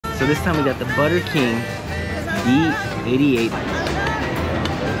So this time we got the Butter King D88.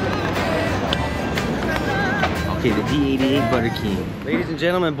 Okay, the D88 Butter King. Ladies and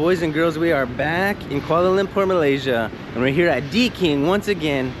gentlemen, boys and girls, we are back in Kuala Lumpur, Malaysia. And we're here at D King once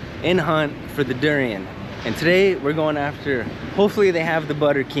again in hunt for the durian. And today we're going after, hopefully they have the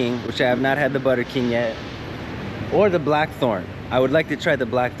Butter King, which I have not had the Butter King yet. Or the Blackthorn. I would like to try the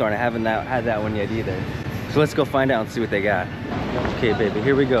Blackthorn. I haven't had that one yet either. So let's go find out and see what they got. Okay, baby,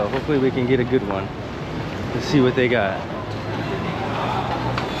 here we go. Hopefully we can get a good one. Let's see what they got.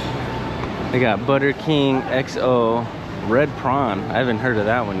 They got Butter King XO Red Prawn. I haven't heard of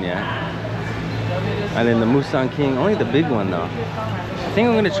that one yet. And then the Musang King, only the big one though. I think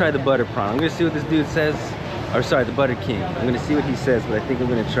I'm gonna try the Butter Prawn. I'm gonna see what this dude says. Or sorry, the Butter King. I'm gonna see what he says, but I think I'm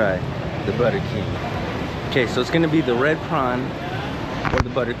gonna try the Butter King. Okay, so it's gonna be the Red Prawn or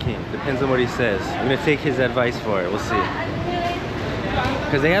the Butter King. Depends on what he says. I'm gonna take his advice for it. We'll see.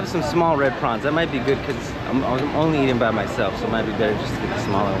 Because they have some small red prawns. That might be good because I'm only eating by myself, so it might be better just to get the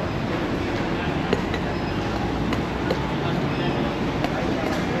smaller one.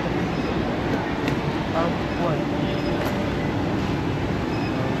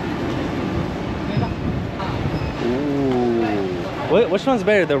 Ooh. Which one's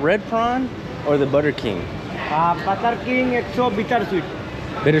better, the red prawn or the Butter King? Butter King XO bittersweet.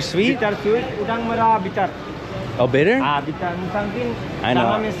 Bittersweet? Bittersweet, udang merah bitter. Oh, bitter? Bitter. Musang King. I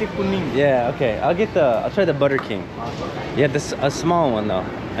know. Masih kuning. Yeah, okay. I'll try the Butter King. Yeah, a small one though.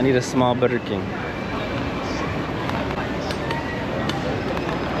 I need a small Butter King.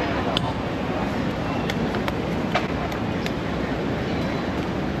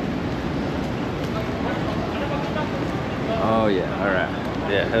 Oh yeah, alright.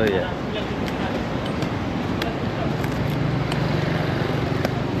 Yeah, hell yeah.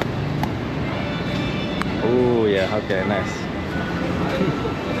 Oh yeah, okay, nice.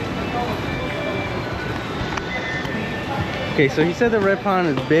 Okay, so he said the red prawn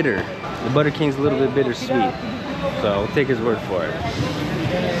is bitter. The Butter King's a little bit bittersweet. So I'll take his word for it.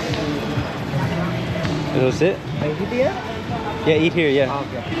 Is this it? Yeah, eat here, yeah.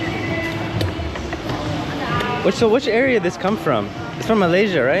 Which area did this come from? It's from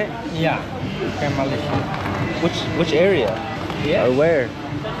Malaysia, right? Yeah, from Malaysia. Which area? Yeah. Or where?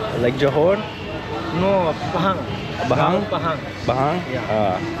 Like Johor? No, Pahang. Bahang? Pahang. Bahang?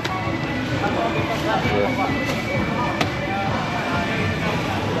 Yeah.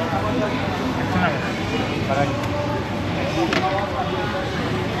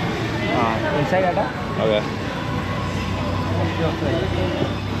 Inside ada? Okay.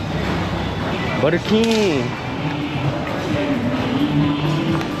 Butter King.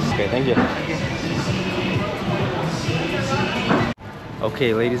 Okay, thank you.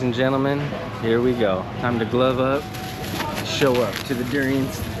 Okay, ladies and gentlemen, here we go. Time to glove up, show up to the durian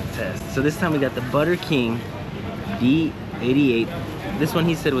test. So this time we got the Butter King D88. This one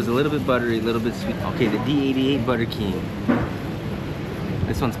he said was a little bit buttery, a little bit sweet. Okay, the D88 Butter King.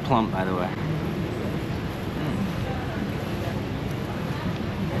 This one's plump, by the way.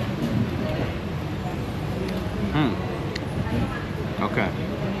 Okay.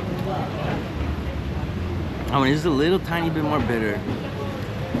 Oh, and it's a little tiny bit more bitter.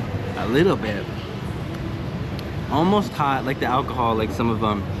 A little bit. Almost hot, like the alcohol, like some of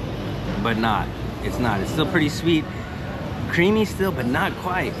them, but not. It's not. It's still pretty sweet. Creamy still, but not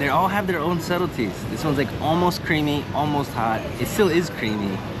quite. They all have their own subtleties. This one's like almost creamy, almost hot. It still is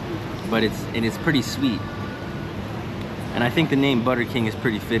creamy, but it's pretty sweet. And I think the name Butter King is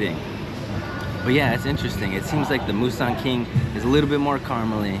pretty fitting. But yeah, it's interesting. It seems like the Musang King is a little bit more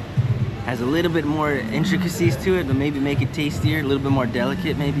caramely, has a little bit more intricacies to it, but maybe make it tastier, a little bit more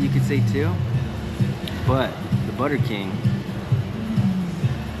delicate, maybe you could say too. But the Butter King,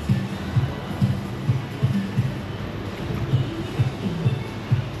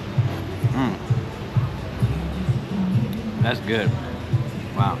 that's good.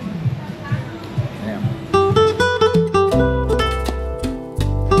 Wow. Damn.